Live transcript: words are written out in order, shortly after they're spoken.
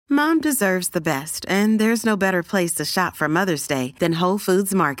Mom deserves the best, and there's no better place to shop for Mother's Day than Whole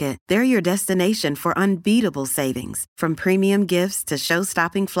Foods Market. They're your destination for unbeatable savings, from premium gifts to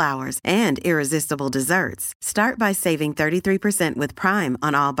show-stopping flowers and irresistible desserts. Start by saving 33% with Prime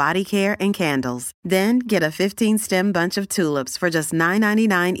on all body care and candles. Then get a 15-stem bunch of tulips for just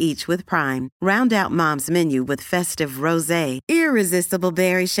 $9.99 each with Prime. Round out Mom's menu with festive rosé, irresistible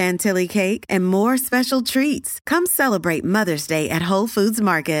berry chantilly cake, and more special treats. Come celebrate Mother's Day at Whole Foods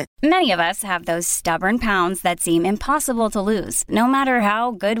Market. Many of us have those stubborn pounds that seem impossible to lose, no matter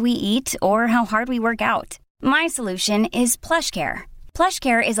how good we eat or how hard we work out. My solution is PlushCare.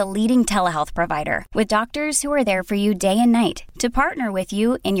 PlushCare is a leading telehealth provider with doctors who are there for you day and night to partner with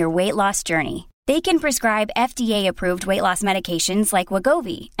you in your weight loss journey. They can prescribe FDA-approved weight loss medications like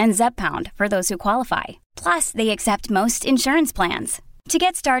Wegovy and Zepbound for those who qualify. Plus, they accept most insurance plans. To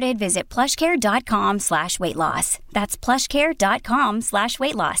get started, visit plushcare.com/weightloss. That's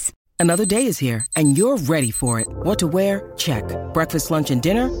plushcare.com/weightloss. Another day is here, and you're ready for it. What to wear? Check. Breakfast, lunch, and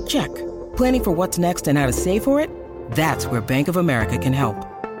dinner? Check. Planning for what's next and how to save for it? That's where Bank of America can help.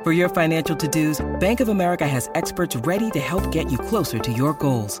 For your financial to-dos, Bank of America has experts ready to help get you closer to your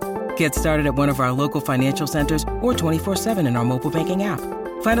goals. Get started at one of our local financial centers or 24/7 in our mobile banking app.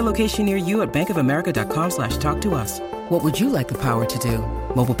 Find a location near you at bankofamerica.com/talktous. What would you like the power to do?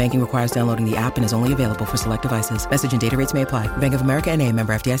 Mobile banking requires downloading the app and is only available for select devices. Message and data rates may apply. Bank of America N.A.,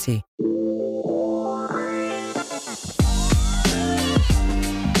 member FDIC.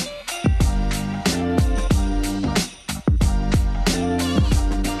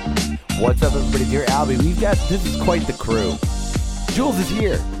 What's up, everybody? Dear Albie, this is quite the crew. Jules is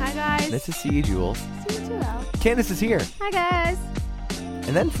here. Hi, guys. Nice to see you, Jules. See you too, Al. Candace is here. Hi, guys.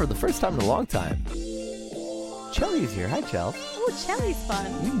 And then for the first time in a long time, Chelly is here. Hi, Chel. Oh, Chelly's fun.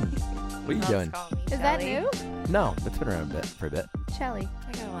 What are you doing? Is that new? No, it's been around for a bit. Chelly.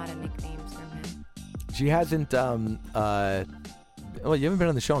 I got a lot of nicknames from him. She hasn't, well, you haven't been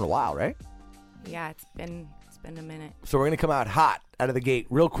on the show in a while, right? Yeah, it's been a minute. So we're going to come out hot out of the gate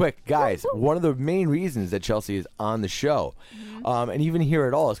real quick. Guys, one of the main reasons that Chelsea is on the show, and even here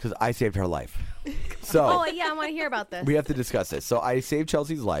at all, is because I saved her life. So Oh, yeah, I want to hear about this. we have to discuss this. So I saved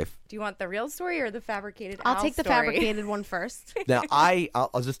Chelsea's life. Do you want the real story or the fabricated I'll Al take the story? fabricated one first. Now, I'll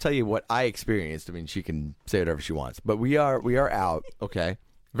just tell you what I experienced. I mean, she can say whatever she wants, but we are out. Okay,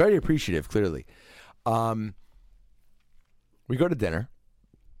 very appreciative. Clearly, we go to dinner.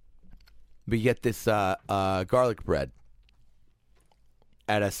 We get this garlic bread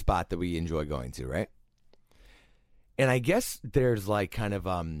at a spot that we enjoy going to, right? And I guess there's like kind of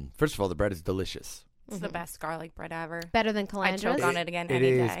first of all, the bread is delicious. It's the best garlic bread ever. Better than I'd Calandra's. choke on it again It any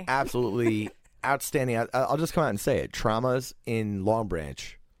is day. absolutely outstanding. I'll just come out and say it. Trauma's in Long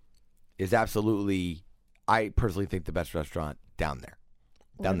Branch is absolutely, I personally think, the best restaurant down there.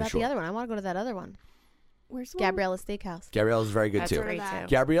 What Down the about shore. the other one? I want to go to that other one. Where's Gabriella's Steakhouse. Gabriella's very good That's too. great too.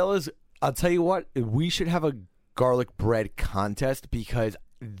 Gabriella's, I'll tell you what, we should have a garlic bread contest because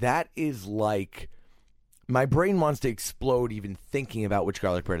that is like, my brain wants to explode even thinking about which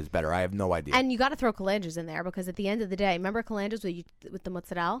garlic bread is better. I have no idea. And you got to throw Calandra's in there because at the end of the day, remember Calandra's with the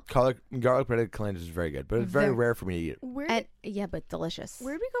mozzarella? Garlic bread at Calandra's is very good, but it's very rare for me to eat it. Yeah, but delicious.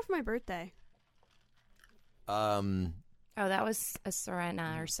 Where did we go for my birthday? Oh, that was a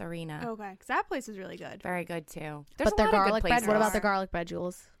Serena or Serena. Okay, because that place is really good. Very good too. But their garlic bread, what about their garlic bread,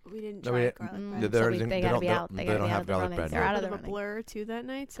 Jules? We didn't No, try we- garlic Mm, bread. They got to be out. They gotta don't be have out of the garlic running. bread. They're out of Bit the of a running. blur too that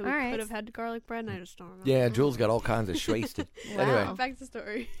night, so All we right. could have had garlic bread, and I just don't remember. Yeah, Jules got all kinds of wasted. Wow. Back to the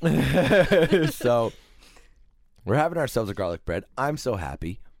story. Anyway, so we're having ourselves a garlic bread. I'm so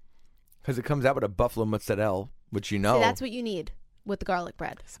happy because it comes out with a buffalo mozzarella, which you know. See, that's what you need with the garlic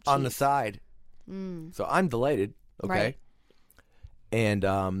bread. Some on the cheese. side. So I'm delighted. Okay. Right. And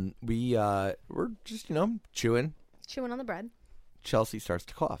we're just, chewing. Chewing on the bread. Chelsea starts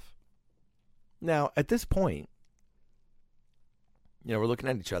to cough. Now, at this point, we're looking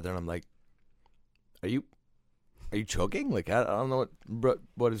at each other, and I'm like, "Are you choking? Like, I don't know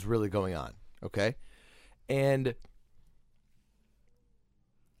what is really going on." Okay, and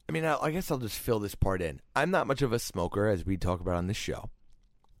I mean, I guess I'll just fill this part in. I'm not much of a smoker, as we talk about on this show.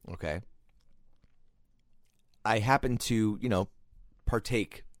 Okay, I happen to,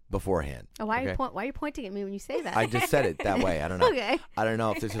 partake beforehand. Oh, why okay? why are you pointing at me when you say that? I just said it that way. I don't know. Okay. I don't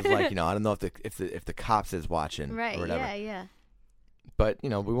know if this is like, I don't know if the cops is watching Right. or whatever. Yeah. But we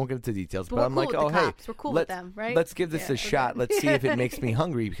won't get into details. But But we're I'm cool like, with the oh cops. hey, We're cool with them, right? Let's give this a shot. Let's see if it makes me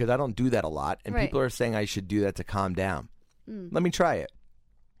hungry because I don't do that a lot, and Right. people are saying I should do that to calm down. Let me try it.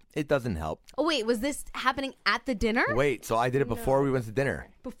 It doesn't help. Oh wait, was this happening at the dinner? Wait, so I did it before we went to dinner.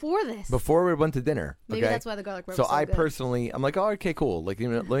 Before this? Before we went to dinner. Maybe okay? that's why the garlic bread So was so I good. personally, I'm like, oh, okay, cool. Like,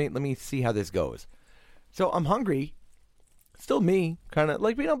 let me see how this goes. So I'm hungry. Still me, kind of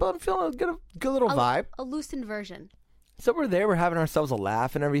like, but I'm feeling a good little vibe. A loosened version. So we're there, we're having ourselves a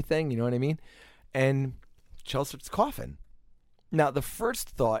laugh and everything, you know what I mean? And Chelsea starts coughing. Now, the first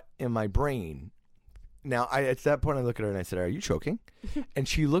thought in my brain, at that point I look at her and I said, are you choking? And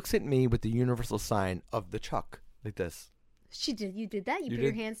she looks at me with the universal sign of the chuck, like this. She did. You did that? You You put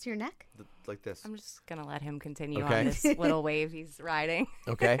your did? hands to your neck? Like this. I'm just going to let him continue Okay. on this little wave he's riding.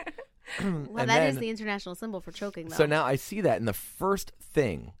 Okay? Well, that is the international symbol for choking, though. So now I see that, and the first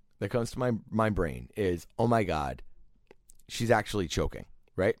thing that comes to my brain is, oh my God, she's actually choking,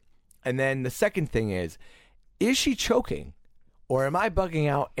 right? And then the second thing is she choking, or am I bugging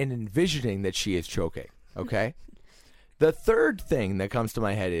out and envisioning that she is choking? Okay? The third thing that comes to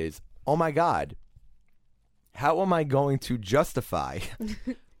my head is, oh my God, how am I going to justify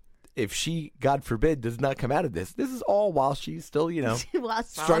if she, God forbid, does not come out of this? This is all while she's still, While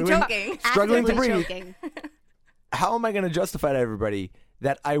struggling, choking. struggling to actively breathe. choking. How am I going to justify to everybody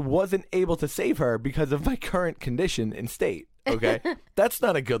that I wasn't able to save her because of my current condition and state? Okay, that's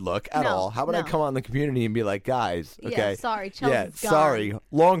not a good look at No, all. How about I no. come on the community and be like, guys, okay, Yeah, sorry, Chelsea's gone. sorry,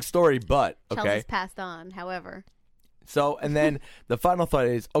 long story, but okay. Chelsea's passed on, however. So, and then the final thought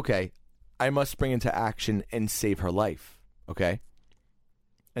is, okay, I must spring into action and save her life. Okay.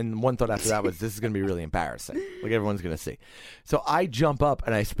 And one thought after that was, this is going to be really embarrassing. Like, everyone's going to see. So I jump up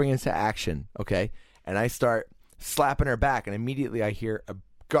and I spring into action. Okay. And I start slapping her back, and immediately I hear a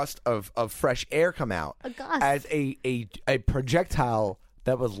gust of fresh air come out A gust. as a projectile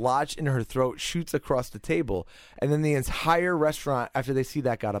that was lodged in her throat shoots across the table. And then the entire restaurant, after they see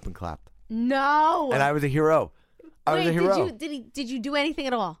that, got up and clapped. No. And I was a hero. I was a hero. Did you do anything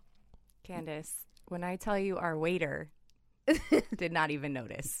at all? Candace, when I tell you our waiter did not even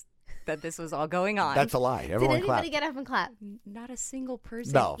notice that this was all going on. That's a lie. Did Everyone anybody clapped. get up and clap? Not a single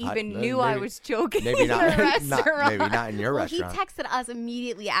person No, even I- knew I maybe- was joking Maybe in not. the restaurant. Maybe not in your Well, restaurant. he texted us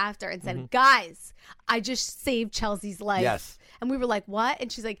immediately after and said, "Guys, I just saved Chelsea's life." Yes. And we were like, "What?"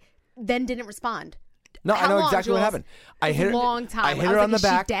 And she's like, then didn't respond. No, How I know long, exactly what Jules? happened. I It was hit a her. long time. I hit I her was on like, the is she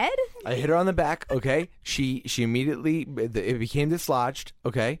back. dead? I hit her on the back. Okay. She immediately it became dislodged.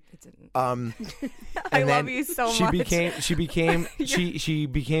 Okay. I and love then you so she much. she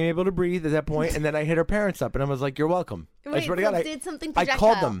became able to breathe at that point, and then I hit her parents up, and I was like, "You're welcome." I Wait, swear to so God, did something I projectile?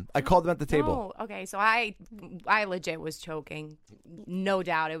 called them. I called them at the table. Oh, okay. So I legit was choking. No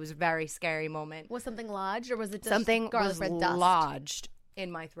doubt. It was a very scary moment. Was something lodged, or was it just Something garlic was bread dust? lodged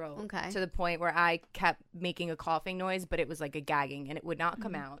in my throat. Okay. To the point where I kept making a coughing noise, but it was like a gagging, and it would not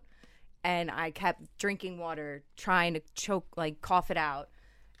come out. And I kept drinking water, trying to cough it out.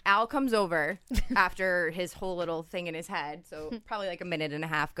 Al comes over after his whole little thing in his head. So probably like a minute and a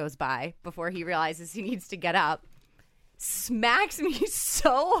half goes by before he realizes he needs to get up. Smacks me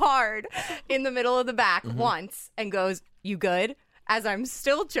so hard in the middle of the back once and goes, "You good?" As I'm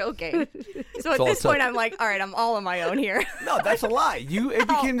still choking. So at all this it took. point, I'm like, all right, I'm all on my own here. No, that's a lie. It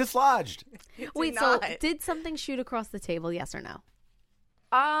became dislodged. Wait, not. so did something shoot across the table? Yes or no?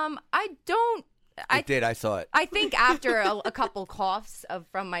 I don't. It did. I saw it. I think after a couple coughs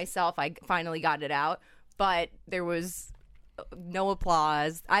from myself, I finally got it out. But there was no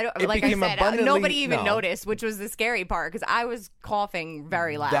applause. I don't. It Like I became said, abundantly- nobody even no. noticed, which was the scary part because I was coughing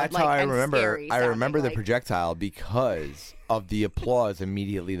very loud. That's like, how I and remember. scary I remember sounding, the like- projectile because of the applause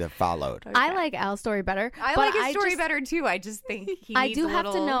immediately that followed. I like Al's story better. I but like his story just- better too. I just think he I needs do a have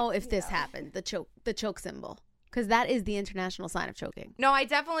to little- know if this happened. The choke symbol, because that is the international sign of choking. No, I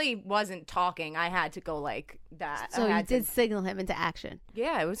definitely wasn't talking. I had to go like that. So I you had did to- signal him into action.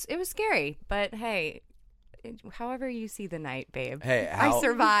 Yeah, it was scary, but hey, however you see the night, babe. Hey, I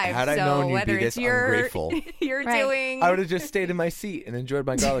survived. had I so known you'd whether be it's this your ungrateful, you're Right. doing, I would have just stayed in my seat and enjoyed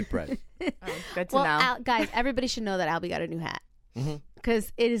my garlic bread. good to Well, know. Al, guys, everybody should know that Albie got a new hat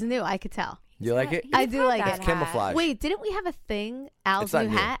because it is new. I could tell. You like it? I do like that it. It's camouflage. Wait, didn't we have a thing? Al's It's not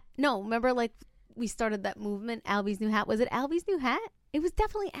new new. hat? No, remember like we started that movement. Albie's new hat. Was it Albie's new hat? It was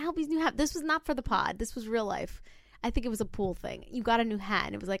definitely Albie's new hat. This was not for the pod. This was real life. I think it was a pool thing. You got a new hat,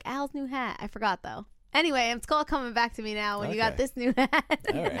 and it was like Al's new hat. I forgot though. Anyway, it's all coming back to me now when you got Okay. this new hat.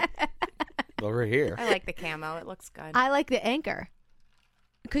 All right. Over here. I like the camo. It looks good. I like the anchor.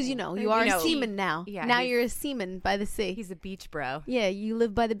 Because, you know, you You are know, a seaman now. yeah, now he's- you're a seaman by the sea. He's a beach bro. Yeah, you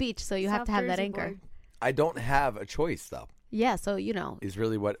live by the beach, so you have South to have that Jersey anchor. boy. I don't have a choice, though, Yeah, so, you know. is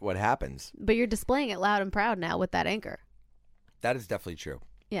really what happens. But you're displaying it loud and proud now with that anchor. That is definitely true.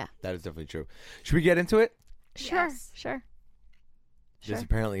 Yeah. That is definitely true. Should we get into it? Sure, Yes. sure. Sure. This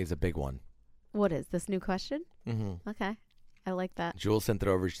apparently is a big one. What is this new question? Mm-hmm. Okay, I like that. Jules sent it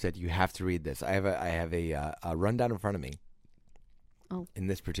over. She said, you have to read this. I have a rundown in front of me. Oh. And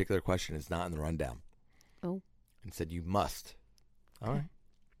this particular question is not in the rundown. Oh. And said, you must. Okay. All right.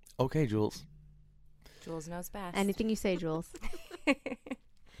 Okay, Jules. Jules knows best. Anything you say, Jules.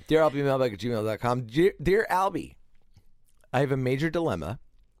 Dear albie@gmail.com. Dear Albie, I have a major dilemma,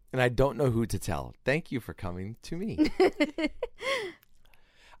 and I don't know who to tell. Thank you for coming to me.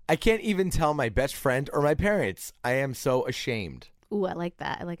 I can't even tell my best friend or my parents. I am so ashamed. Ooh, I like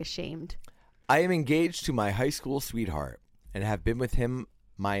that. I like ashamed. I am engaged to my high school sweetheart and have been with him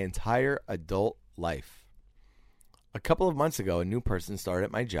my entire adult life. A couple of months ago, a new person started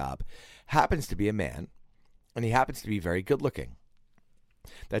at my job, happens to be a man, and he happens to be very good looking.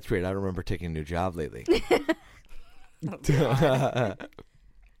 That's weird. I don't remember taking a new job lately.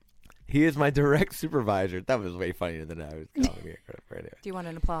 He is my direct supervisor. That was way funnier than I was calling it. Anyway. Do you want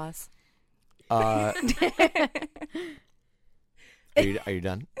an applause? Are you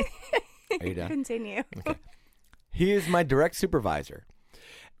done? Are you done? Continue. Okay. He is my direct supervisor.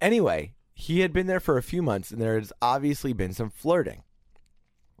 Anyway, he had been there for a few months, and there has obviously been some flirting.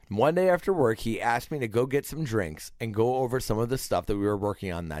 One day after work, he asked me to go get some drinks and go over some of the stuff that we were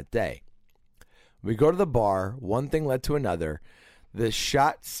working on that day. We go to the bar. One thing led to another. The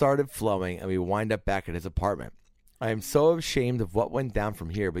shot started flowing, and we wind up back at his apartment. I am so ashamed of what went down from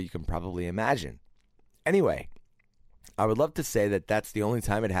here, but you can probably imagine. Anyway, I would love to say that that's the only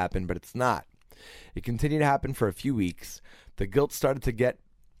time it happened, but it's not. It continued to happen for a few weeks. The guilt started to get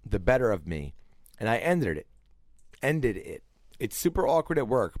the better of me, and I ended it. It's super awkward at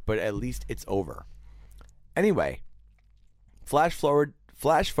work, but at least it's over. Anyway, flash forward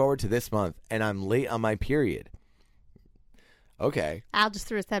to this month, and I'm late on my period. Okay. Al just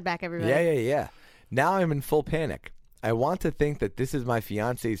threw his head back, everybody. Yeah. Now I'm in full panic. I want to think that this is my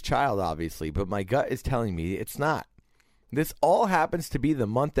fiance's child, obviously, but my gut is telling me it's not. This all happens to be the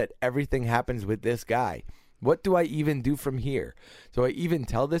month that everything happens with this guy. What do I even do from here? Do I even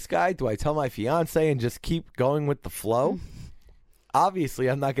tell this guy? Do I tell my fiance and just keep going with the flow? Obviously,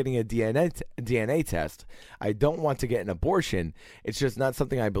 I'm not getting a DNA test. I don't want to get an abortion. It's just not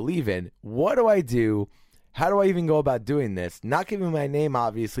something I believe in. What do I do? How do I even go about doing this? Not giving my name,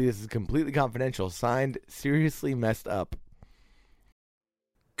 obviously. This is completely confidential. Signed, Seriously Messed Up.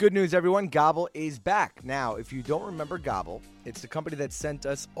 Good news, everyone. Gobble is back. Now, if you don't remember Gobble, it's the company that sent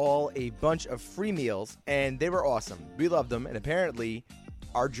us all a bunch of free meals, and they were awesome. We loved them, and apparently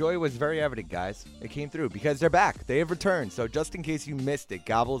our joy was very evident, guys. It came through because they're back. They have returned. So just in case you missed it,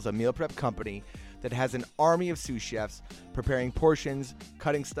 Gobble is a meal prep company that has an army of sous chefs preparing portions,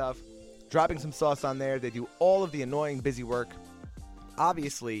 cutting stuff, dropping some sauce on there. They do all of the annoying, busy work.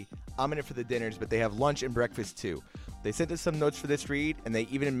 Obviously, I'm in it for the dinners, but they have lunch and breakfast too. They sent us some notes for this read, and they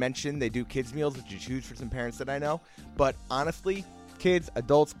even mentioned they do kids' meals, which you choose for some parents that I know. But honestly, kids,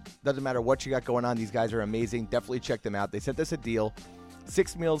 adults, doesn't matter what you got going on. These guys are amazing. Definitely check them out. They sent us a deal.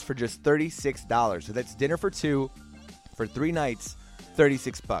 6 meals for just $36. So that's dinner for 2 for 3 nights,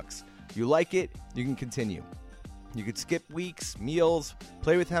 $36. You like it, you can continue. You could skip weeks, meals,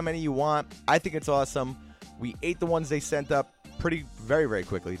 play with how many you want. I think it's awesome. We ate the ones they sent up very, very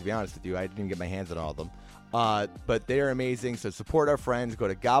quickly, to be honest with you. I didn't even get my hands on all of them. But they are amazing. So support our friends. Go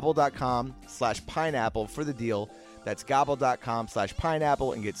to gobble.com/pineapple for the deal. That's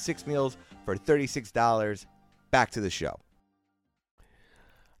gobble.com/pineapple and get 6 meals for $36. Back to the show.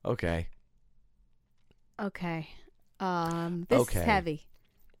 Okay. This is heavy.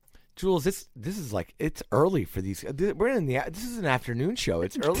 Jules, this is like, it's early for these. This is an afternoon show.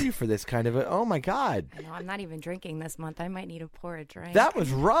 It's early for this kind of oh my God. No, I'm not even drinking this month. I might need to pour a drink. That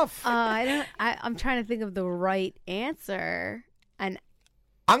was rough. I'm trying to think of the right answer. And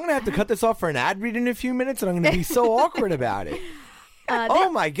I'm going to have to cut this off for an ad read in a few minutes, and I'm going to be so awkward about it.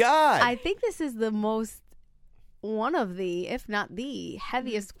 Oh my God. I think this is one of the, if not the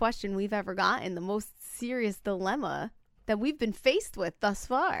heaviest question we've ever gotten, the most serious dilemma that we've been faced with thus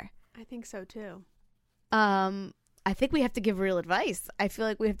far. I think so too. I think we have to give real advice. I feel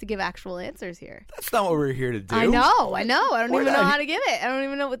like we have to give actual answers here. That's not what we're here to do. I know. I don't even know how to give it. I don't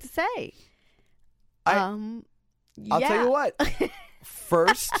even know what to say. I'll tell you what.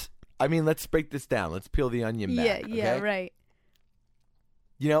 First, let's break this down. Let's peel the onion back. Yeah, right.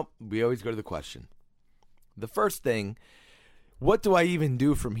 We always go to the question. The first thing, what do I even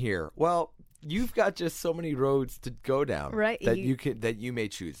do from here? Well, you've got just so many roads to go down, right? That you may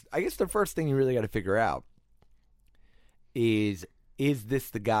choose. I guess the first thing you really got to figure out is this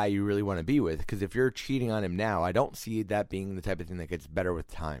the guy you really want to be with? Because if you're cheating on him now, I don't see that being the type of thing that gets better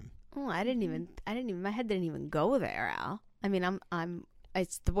with time. Oh, I didn't even. My head didn't even go there, Al. I'm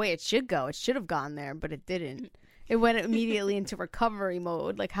it's the way it should go. It should have gone there, but it didn't. It went immediately into recovery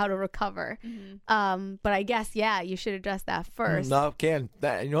mode, like how to recover. But I guess, yeah, you should address that first. No, you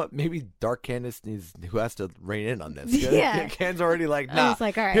know what? Maybe Dark Candace needs who has to rein in on this. Yeah. Can's already like, I nah. was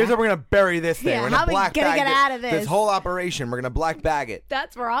like, all right, Here's how we're gonna bury this thing. Yeah, We're how gonna we black gonna bag get out of this this? whole operation. We're gonna black bag it.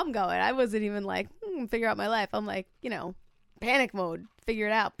 That's where I'm going. I wasn't even like, figure out my life. I'm like, panic mode, figure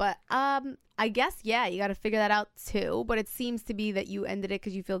it out. But I guess, yeah, you got to figure that out too. But it seems to be that you ended it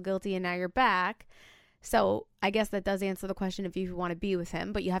because you feel guilty and now you're back. So I guess that does answer the question if you want to be with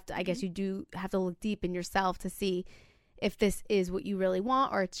him. But you have to, I guess you do have to look deep in yourself to see if this is what you really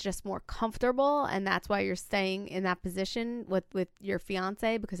want or it's just more comfortable. And that's why you're staying in that position with your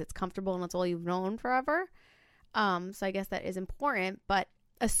fiance, because it's comfortable and it's all you've known forever. So I guess that is important. But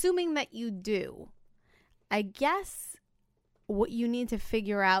assuming that you do, I guess what you need to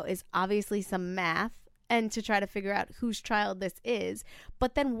figure out is obviously some math and to try to figure out whose child this is.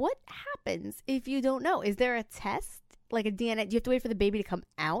 But then what happens if you don't know? Is there a test, like a DNA? Do you have to wait for the baby to come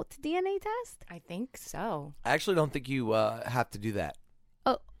out DNA test? I think so. I actually don't think you have to do that.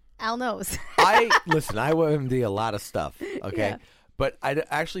 Oh, Al knows. I WebMD a lot of stuff, okay? Yeah. But I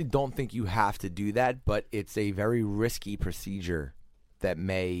actually don't think you have to do that, but it's a very risky procedure that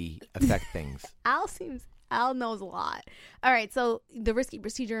may affect things. Al knows a lot. All right, so the risky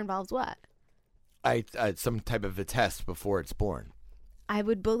procedure involves what? Some type of a test before it's born. I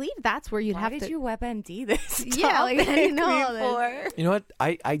would believe that's where you'd Why have did to. you WebMD this? Yeah, like, I didn't know all this. before? You know what?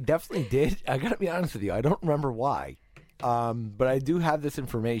 I definitely did. I got to be honest with you. I don't remember why. But I do have this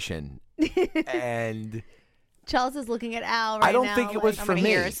information. And Chelsea's looking at Al right now. I don't think it was I'm for gonna me.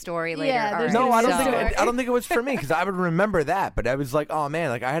 hear a story later. Yeah, All there's right. No, gonna I be don't a think I don't think it was for me because I would remember that. But I was like, oh man,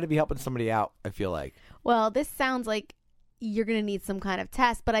 like I had to be helping somebody out. I feel like. Well, this sounds like you're going to need some kind of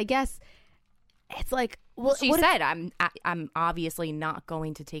test, but I guess it's like, well, She what if- said, "I'm obviously not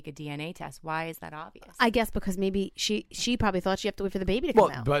going to take a DNA test." Why is that obvious? I guess because maybe she probably thought she had to wait for the baby to come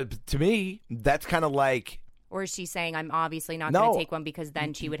Well, out. but to me, that's kind of like. Or is she saying, "I'm obviously not No. going to take one because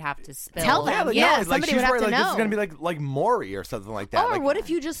then she would have to spill"? Tell them. Like, Yeah, no, somebody she's would have worried, to like, This is know. gonna be like Maury or something like that. Or Like, what if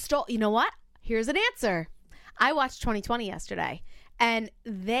you just stole? You know what? Here's an answer. I watched 2020 yesterday, and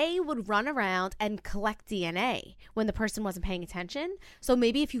they would run around and collect DNA when the person wasn't paying attention. So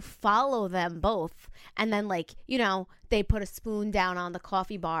maybe if you follow them both, and then they put a spoon down on the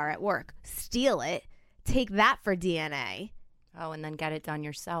coffee bar at work, steal it, take that for DNA. Oh, and then get it done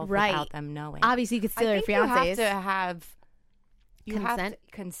yourself Right. without them knowing. Obviously, you could steal I your think you fiance's. have to have Consent?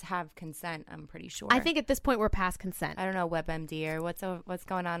 have consent. I'm pretty sure. I think at this point we're past consent. I don't know WebMD or what's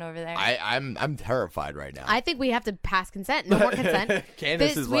going on over there. I'm terrified right now. I think we have to pass consent. No more consent.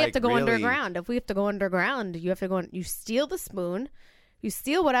 Candace is we have like, to go really- underground. If we have to go underground, you have to go. You steal the spoon, you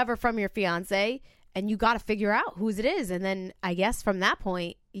steal whatever from your fiance, and you got to figure out whose it is. And then I guess from that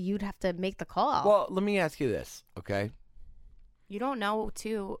point, you'd have to make the call. Well, let me ask you this, okay? You don't know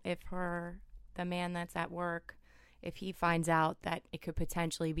too if the man that's at work, if he finds out that it could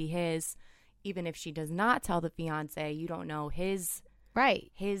potentially be his, even if she does not tell the fiance, you don't know his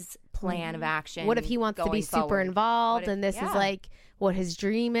right. plan of action. What if he wants to be going super forward. involved, What if- and this is yeah. like what his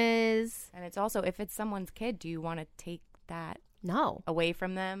dream is? And it's also, if it's someone's kid, do you want to take that No, away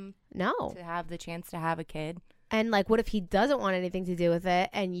from them no. to have the chance to have a kid? And like, what if he doesn't want anything to do with it,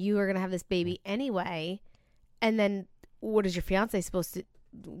 and you are gonna have this baby anyway? And then, what is your fiance supposed to?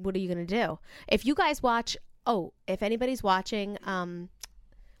 What are you gonna do? If you guys watch, if anybody's watching,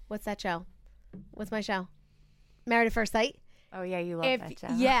 what's that show? What's my show? Married at First Sight. Oh yeah, you love that show.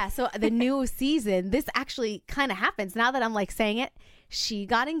 Yeah, so the new season, this actually kind of happens. Now that I'm like saying it, she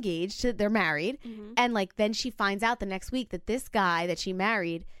got engaged. They're married, and like then she finds out the next week that this guy that she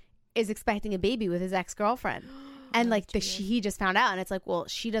married is expecting a baby with his ex-girlfriend, and like he just found out, and it's like, well,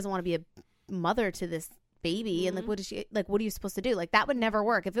 she doesn't want to be a mother to this baby, and like what are you supposed to do? Like that would never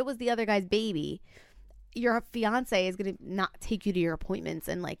work if it was the other guy's baby. Your fiance is gonna not take you to your appointments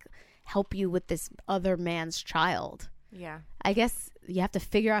and like help you with this other man's child. Yeah. I guess you have to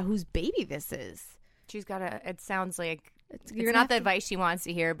figure out whose baby this is. She's got to, it sounds like it's gonna not have the to- advice she wants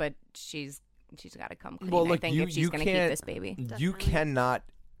to hear, but she's got to come clean, Well, I look, think, you, if she's you going to keep can't- this baby. You cannot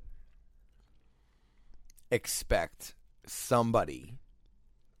expect somebody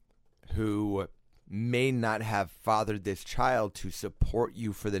who may not have fathered this child to support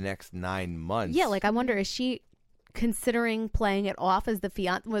you for the next 9 months. Yeah, like I wonder, is she considering playing it off as the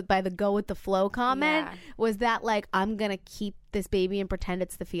fiance by the go with the flow comment? Yeah. Was that like, I'm gonna keep this baby and pretend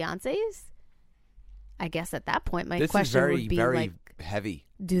it's the fiance's? I guess at that point my this is question very, would be very like, heavy.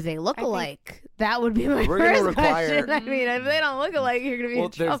 do they look I think- alike? That would be my We're gonna first require- question. I mean, if they don't look alike, you're gonna be Well,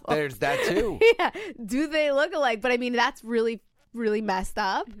 in trouble. there's that too. Yeah, do they look alike? But I mean, that's really really messed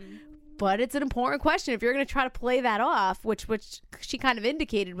up. But it's an important question. If you're going to try to play that off, which she kind of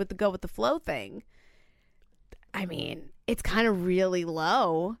indicated with the go with the flow thing, I mean, it's kind of really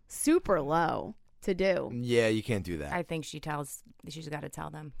low, super low to do. Yeah, you can't do that. I think she's got to tell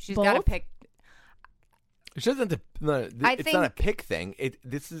them. She's Both? got to pick. She doesn't. It's not a pick thing.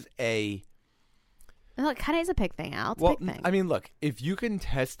 This is a. It kind of is a pick thing, Al. It's a Well, pick thing. I mean, look, if you can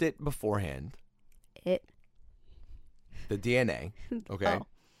test it beforehand, the DNA, okay. Oh,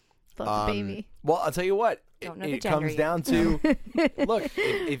 thought the baby. Well, I'll tell you what. Don't know the It gender comes yet. down to look.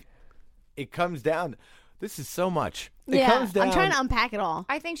 If it comes down, this is so much. It Yeah, comes down. I'm trying to unpack it all.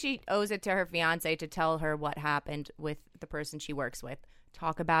 I think she owes it to her fiance to tell her what happened with the person she works with.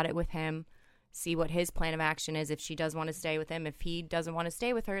 Talk about it with him. See what his plan of action is. If she does want to stay with him, if he doesn't want to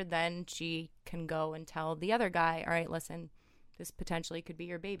stay with her, then she can go and tell the other guy, all right, listen, this potentially could be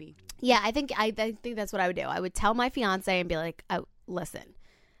your baby. Yeah, I think that's what I would do. I would tell my fiance and be like, listen,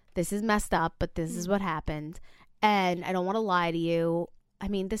 this is messed up, but this is what happened, and I don't want to lie to you. I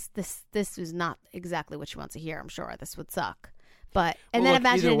mean, this is not exactly what she wants to hear. I'm sure this would suck. But Well, then look,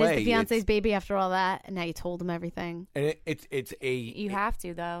 imagine either it is way, the fiance's it's- baby after all that, and now you told him everything. And it's a. You have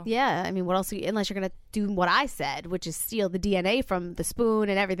to, though. Yeah, I mean, what else? Unless you're gonna do what I said, which is steal the DNA from the spoon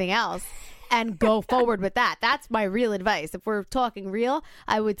and everything else, and go forward with that. That's my real advice. If we're talking real,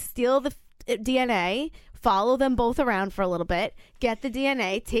 I would steal the DNA, follow them both around for a little bit, get the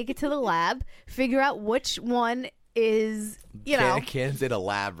DNA, take it to the lab, figure out which one is, Can's in a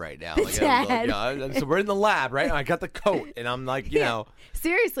lab right now. The Like, dad. so we're in the lab, right? I got the coat, and I'm like,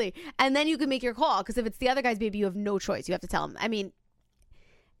 seriously. And then you can make your call, because if it's the other guy's baby, you have no choice. You have to tell him. I mean,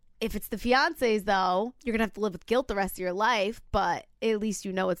 if it's the fiance's, though, you're gonna have to live with guilt the rest of your life. But at least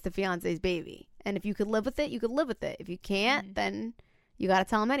you know it's the fiance's baby. And if you could live with it, you could live with it. If you can't, then you got to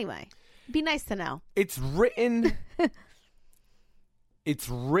tell him anyway. It'd be nice to know. it's written. It's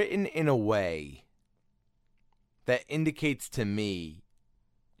written in a way that indicates to me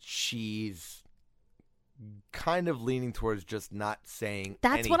she's kind of leaning towards just not saying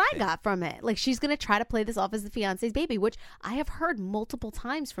That's what I anything. got from it. Like, she's going to try to play this off as the fiance's baby, which I have heard multiple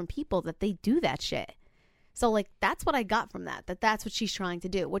times from people that they do that shit. So, like, that's what I got from that's what she's trying to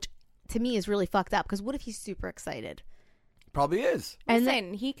do, which to me is really fucked up. Because what if he's super excited? Probably is. And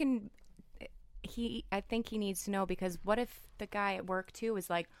Listen, I think he needs to know, because what if the guy at work too is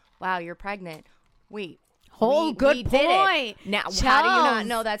like, wow, you're pregnant. Wait. Good we did it. point. Now, how do you Charles. not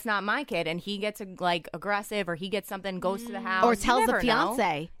know that's not my kid? And he gets aggressive, or he gets something, goes to the house, Or You tells the never know.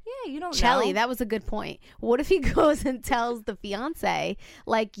 fiance. Yeah, you don't Chelly, know. that was a good point. What if he goes and tells the fiance,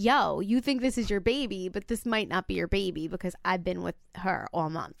 like, yo, you think this is your baby, but this might not be your baby because I've been with her all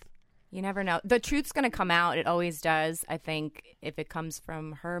month. You never know. The truth's going to come out. It always does. I think if it comes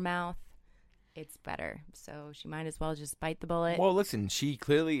from her mouth, it's better. So she might as well just bite the bullet. Well, listen, she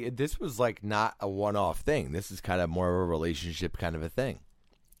clearly, this was like not a one-off thing. This is kind of more of a relationship kind of a thing.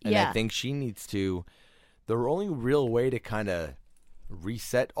 And Yeah. I think she needs to, the only real way to kind of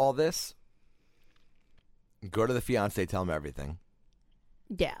reset all this, go to the fiance, tell him everything.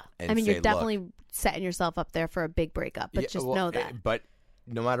 Yeah. And I mean, say, you're definitely setting yourself up there for a big breakup, but Yeah, just well, know that. But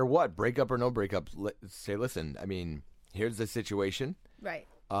no matter what, breakup or no breakup, say, listen, I mean, here's the situation. Right.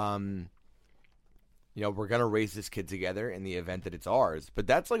 We're going to raise this kid together in the event that it's ours. But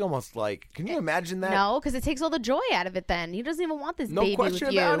that's like almost like, can you imagine that? No, because it takes all the joy out of it then. He doesn't even want this No baby question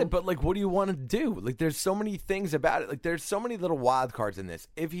with you. about it, but like, what do you want to do? Like, there's so many things about it. Like, there's so many little wild cards in this.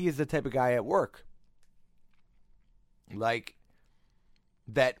 If he is the type of guy at work, like,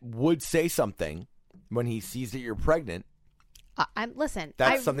 that would say something when he sees that you're pregnant, Listen,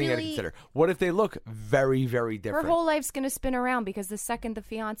 that's I something you got to really- consider. What if they look very, very her different? whole life's going to spin around, because the second the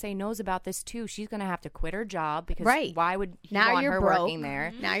fiance knows about this too, she's going to have to quit her job, because Right. why would he Now want you're her broke. working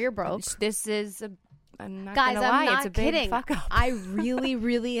there? Now you're broke. This is I'm not Guys, gonna I'm lie, not it's a big kidding. fuck up. I really,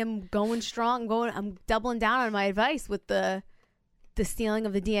 really am going strong. I'm doubling down on my advice with the stealing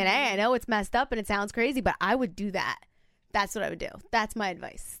of the DNA. I know it's messed up and it sounds crazy, but I would do that. That's what I would do. That's my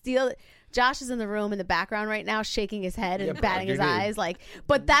advice. Steal it. Josh is in the room in the background right now, shaking his head and Yeah, but batting his you're gonna- eyes.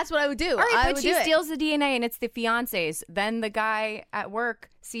 But that's what I would do. All right, I but would she do it. steals the DNA and it's the fiance's. Then the guy at work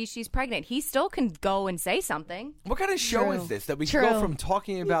sees she's pregnant. He still can go and say something. What kind of show True. is this that we True. go from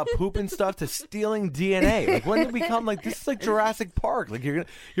talking about poop and stuff to stealing DNA? Like, when did it become like this? Is like Jurassic Park. Like, you're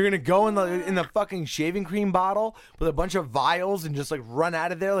gonna go in the fucking shaving cream bottle with a bunch of vials and just like run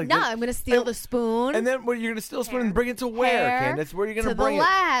out of there. Like, No, this- I'm going to steal and- the spoon. And then you're gonna steal a spoon and bring it to where, Hair Candace? Where are you gonna to bring the it?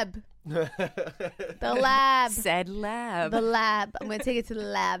 lab. The lab. Said lab. The lab. I'm going to take it to the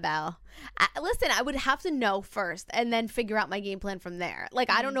lab, Al. Listen, I would have to know first and then figure out my game plan from there. Like,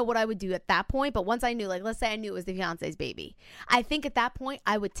 I don't know what I would do at that point, but once I knew, like, let's say I knew it was the fiance's baby. I think at that point,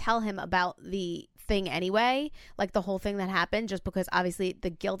 I would tell him about the thing anyway, like the whole thing that happened, just because obviously the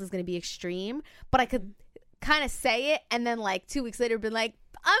guilt is going to be extreme. But I could kind of say it and then, like, 2 weeks later, be like,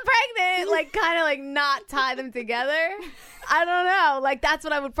 I'm pregnant, like, kind of like not tie them together. I don't know. Like, that's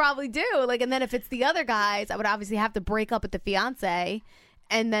what I would probably do. Like, and then if it's the other guys, I would obviously have to break up with the fiance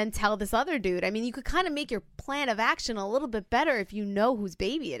and then tell this other dude. I mean, you could kind of make your plan of action a little bit better if you know whose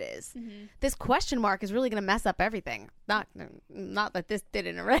baby it is. Mm-hmm. This question mark is really going to mess up everything. Not that this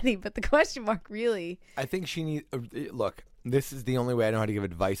didn't already, but the question mark really. I think she needs. Look, this is the only way I know how to give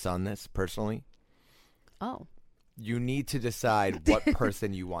advice on this personally. Oh. You need to decide what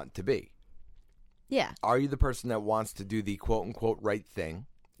person you want to be. Yeah. Are you the person that wants to do the quote-unquote right thing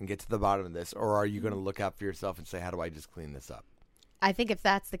and get to the bottom of this, or are you going to look out for yourself and say, how do I just clean this up? I think if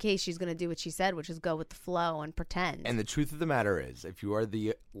that's the case, she's going to do what she said, which is go with the flow and pretend. And the truth of the matter is, if you are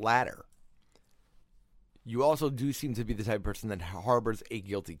the latter, you also do seem to be the type of person that harbors a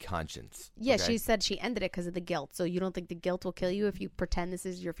guilty conscience. Yeah, okay? She said she ended it because of the guilt. So you don't think the guilt will kill you if you pretend this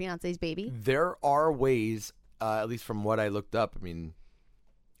is your fiance's baby? There are ways... at least from what I looked up, I mean,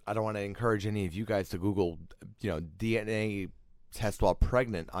 I don't want to encourage any of you guys to Google, DNA test while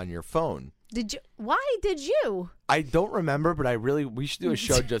pregnant on your phone. Did you? Why did you? I don't remember, but we should do a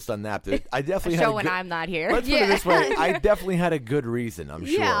show just on that. I definitely show had when I'm not here. Let's put it this way: I definitely had a good reason. I'm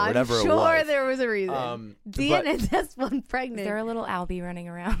sure. Yeah, whatever I'm it was. sure there was a reason. DNA test when pregnant. Is there a little Albie running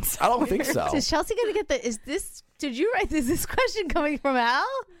around? I don't think so. Is Chelsea going to get the? Is this? Did you write? Is this question coming from Al?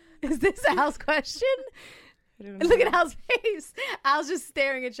 Is this Al's question? Look at Al's face. Al's just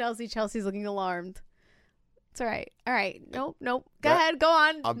staring at Chelsea. Chelsea's looking alarmed. It's all right. All right. Nope. Go ahead. Go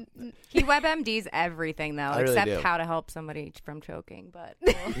on. He WebMDs everything, though, I really except do. how to help somebody from choking. But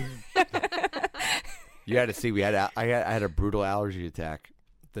You had to see. I had a brutal allergy attack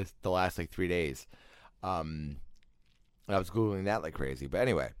the last 3 days. I was Googling that like crazy. But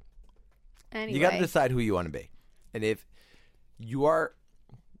anyway. You got to decide who you want to be. And if you are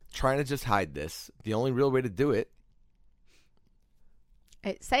trying to just hide this, the only real way to do it.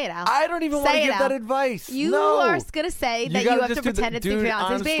 Say it, Al. I don't even want to give that advice. You no. are going to say that you have to pretend it's your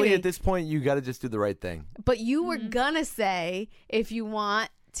fiance's honestly, baby. at this point, you got to just do the right thing. But you were going to say if you want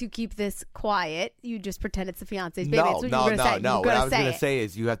to keep this quiet, you just pretend it's the fiance's baby. That's what you were going to say. No. What I was going to say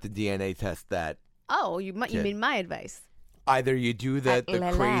is you have to DNA test that. Oh, you mean my advice. Either you do the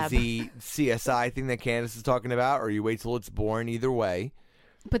lab. crazy CSI thing that Candace is talking about, or you wait till it's born. Either way.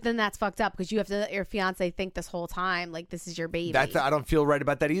 But then that's fucked up because you have to let your fiance think this whole time like this is your baby. I don't feel right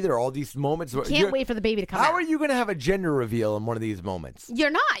about that either. All these moments. You can't wait for the baby to come out. How are you going to have a gender reveal in one of these moments?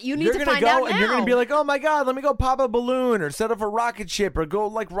 You're not. You need to find out now. And you're going to be like, oh my God, let me go pop a balloon or set up a rocket ship or go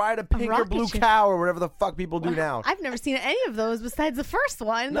ride a pink or blue cow or whatever the fuck people do now. I've never seen any of those besides the first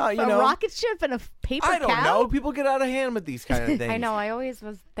one. No, a rocket ship and a paper cow. I don't know. People get out of hand with these kind of things. I know. I always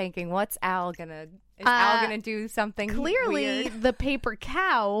was thinking, what's Al going to... Is Al going to do something clearly weird? The paper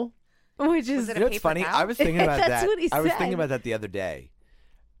cow... Which is it's funny. I was thinking about That's that. what he I was said. thinking about that the other day.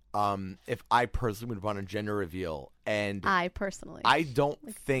 If I personally would want a gender reveal, and I personally, I don't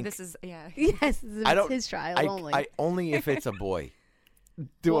think this is yes, it's his child only. I only if it's a boy.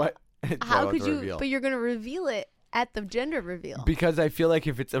 How could you? Reveal. But you're going to reveal it at the gender reveal because I feel like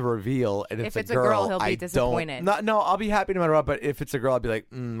if it's a reveal and if it's a girl, he'll be disappointed. No, I'll be happy no matter what. But if it's a girl, I'll be like,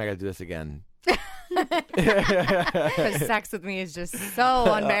 I got to do this again. Because sex with me is just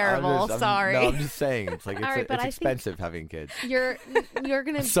so unbearable. Sorry. I'm just saying it's like right, it's expensive having kids. You're gonna you're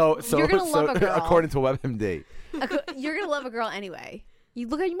gonna so love a girl. According to WebMD, you're gonna love a girl anyway. You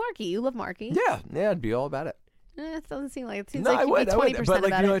look at Marky. You love Marky. Yeah, I'd be all about it. It doesn't seem like it. Seems No, like I you'd would, be 20% but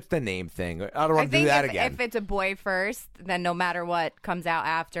about it's the name thing. I don't want to do that again. If it's a boy first, then no matter what comes out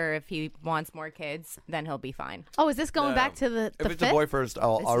after, if he wants more kids, then he'll be fine. Oh, is this going back to the If it's fifth? a boy first,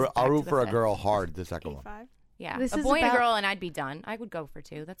 I'll root for a girl hard. The second one. 5. Yeah, This a is boy and a about- girl, and I'd be done. I would go for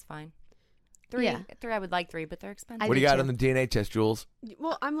 2. That's fine. 3, Yeah. 3. I would like 3, but they're expensive. What do you did got too. on the DNA test, Jules?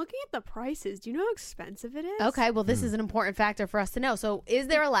 Well, I'm looking at the prices. Do you know how expensive it is? Okay, well, this is an important factor for us to know. So, is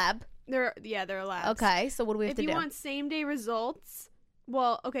there a lab? They're labs. Okay, so what do we have If to you do? want same day results,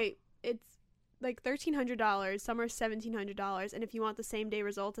 well, okay, it's like $1,300. Some are $1,700, and if you want the same day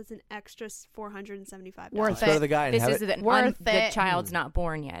results, it's an extra $475. Worth Let's go to the guy and This have is it. the Worth the it. child's not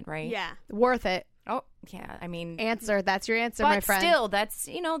born yet, right? Yeah. Worth it. Oh, Yeah, I mean, Answer. That's your answer, but my friend. still, that's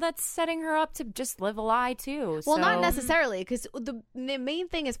that's setting her up to just live a lie too. Well, not so- necessarily, because the main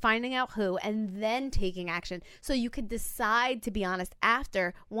thing is finding out who and then taking action. So you could decide to be honest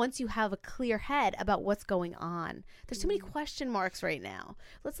after, once you have a clear head about what's going on. There's too many question marks right now.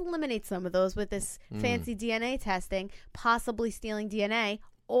 Let's eliminate some of those with this fancy DNA testing, possibly stealing DNA.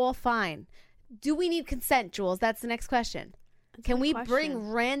 All fine. Do we need consent, Jules? That's the next question. Can we bring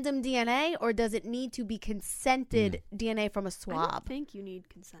random DNA, or does it need to be consented DNA from a I don't swab? think you need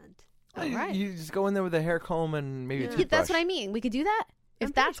consent. All right. You just go in there with a hair comb and maybe a toothbrush. That's what I mean. We could do that. If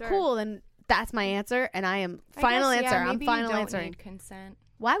I'm pretty that's sure. cool, then that's my answer, and I am I final guess, answer. yeah, I'm maybe final you don't answering. need consent.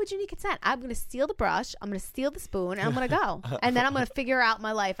 Why would you need consent? I'm going to steal the brush. I'm going to steal the spoon, and I'm going to go, and then I'm going to figure out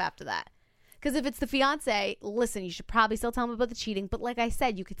my life after that. Because if it's the fiance, listen, you should probably still tell him about the cheating. But like I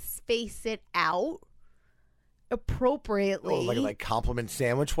said, you could space it out appropriately. Oh, like compliment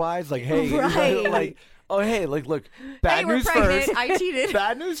sandwich wise, like hey, Right. like oh hey, like look, bad Hey, we're news pregnant. first. I cheated.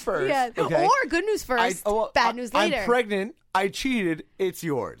 Bad news first. Yeah. Okay. Or good news first, bad news later. I'm pregnant. I cheated. It's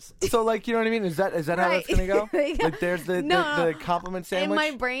yours. So like, you know what I mean? Is that how Right. that's gonna go? Yeah. Like there's the compliment sandwich. In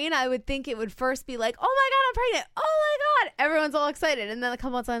my brain, I would think it would first be like, oh my God, I'm pregnant. Oh my God. Everyone's all excited. And then a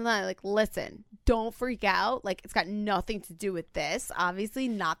couple months down the line, like, listen, don't freak out. Like, it's got nothing to do with this. Obviously,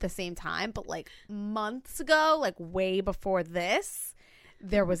 not the same time, but like months ago, like way before this,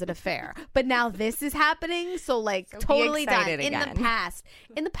 there was an affair. But now this is happening. So like So be totally done. excited In again.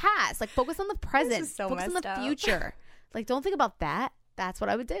 the past, like focus on the present. is so focus on messed the up. future. Like, don't think about that. That's what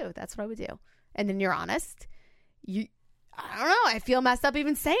I would do. And then you're honest. I don't know. I feel messed up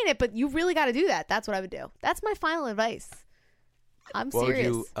even saying it, but you really got to do that. That's what I would do. That's my final advice. I'm what serious.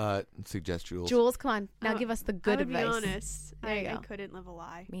 would you suggest, Jules? Jules, come on. Now give us the good I would advice. be honest. There you I go. couldn't live a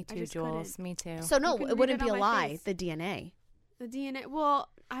lie. Me I too, just Jules. couldn't. Me too. So no, could it read wouldn't it be on a my lie. face. The DNA. The DNA. Well,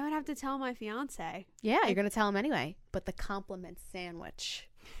 I would have to tell my fiance. Yeah, you're gonna tell him anyway. But the compliment sandwich.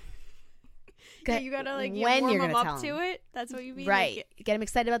 Yeah, you gotta like when warm you're him gonna up tell to him. it. That's what you mean, Right. Like, Get him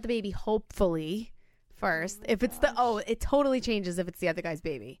excited about the baby. Hopefully, first. If it's it totally changes if it's the other guy's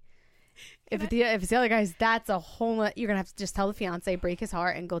baby. If it's the other guy's, that's a whole. You're gonna have to just tell the fiance, break his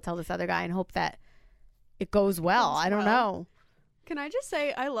heart, and go tell this other guy and hope that it goes well. I don't know. Can I just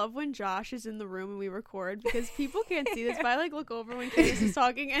say I love when Josh is in the room and we record because people can't see this, but I like look over when Candace is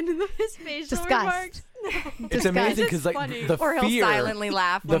talking and his facial Disgust. remarks. It's amazing It's because like funny. the Or he'll fear, silently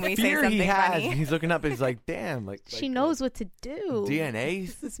laugh the when we say fear something he has, funny. and he's looking up. He's like, damn, like She knows what to do. DNA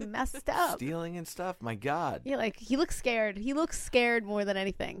This is messed up. stealing and stuff. My God, Yeah, like he looks scared. He looks scared more than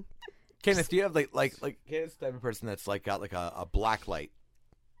anything. Candace, do you have like Candace, the type of person that's like got like a black light?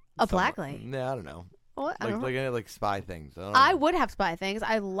 A black light? No, I don't know. What? I don't know. Like any like spy things. I don't I know. would have spy things.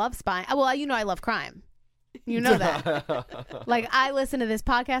 I love spying. Well, I love crime. You know that. Like, I listen to this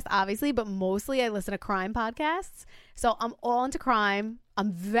podcast, obviously, but mostly I listen to crime podcasts. So I'm all into crime.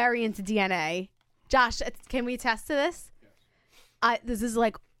 I'm very into DNA. Josh, can we attest to this? This is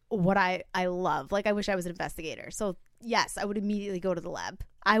like what I love. Like, I wish I was an investigator. So yes, I would immediately go to the lab.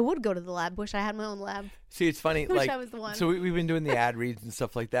 I would go to the lab. Wish I had my own lab. See, it's funny. Wish Like, I was the one. so we've been doing the ad reads and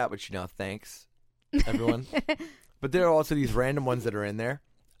stuff like that, which thanks everyone. But there are also these random ones that are in there.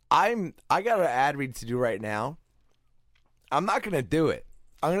 I got an ad read to do right now. I'm not gonna do it.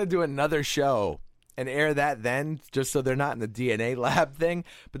 I'm gonna do another show and air that then, just so they're not in the DNA lab thing.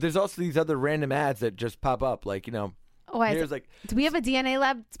 But there's also these other random ads that just pop up, like here's like. Do we have a DNA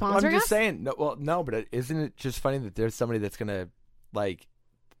lab sponsoring I'm just us? saying. No, but isn't it just funny that there's somebody that's gonna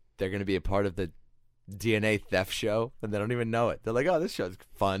they're gonna be a part of the DNA theft show and they don't even know it. They're like, oh, this show's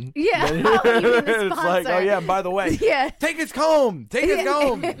fun. Yeah. Oh, even the It's like, sponsor. oh yeah, by the way, Yeah. take us home. Take us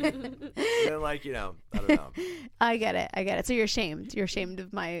home. And then I don't know. I get it. So you're ashamed. You're ashamed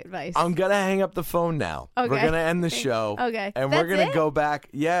of my advice. I'm gonna hang up the phone now. Okay. We're gonna end the show. Okay. And That's we're gonna it? go back.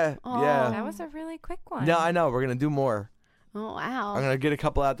 Yeah. That Yeah. was a really quick one. No, I know. We're gonna do more. Oh, wow. I'm gonna get a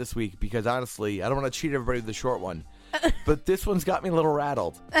couple out this week because honestly, I don't want to cheat everybody with the short one. But this one's got me a little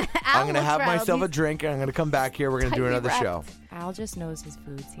rattled. I'm gonna have myself a drink and I'm gonna come back here. We're gonna do tightly another wrapped. show. Al just knows his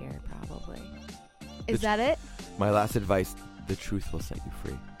food's here, probably. Is that it? My last advice: the truth will set you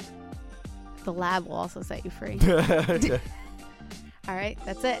free. The lab will also set you free. All right.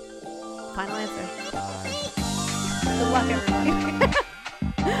 That's it. Final answer. Good luck,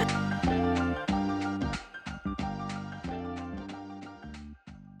 everybody.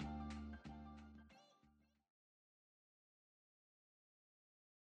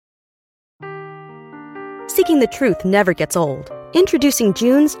 Seeking the truth never gets old. Introducing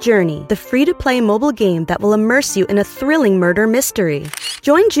June's Journey, the free-to-play mobile game that will immerse you in a thrilling murder mystery.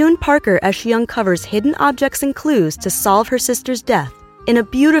 Join June Parker as she uncovers hidden objects and clues to solve her sister's death, in a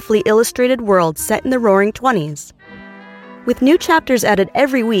beautifully illustrated world set in the Roaring '20s. With new chapters added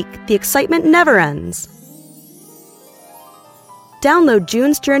every week, the excitement never ends. Download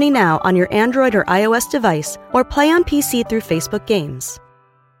June's Journey now on your Android or iOS device, or play on PC through Facebook Games.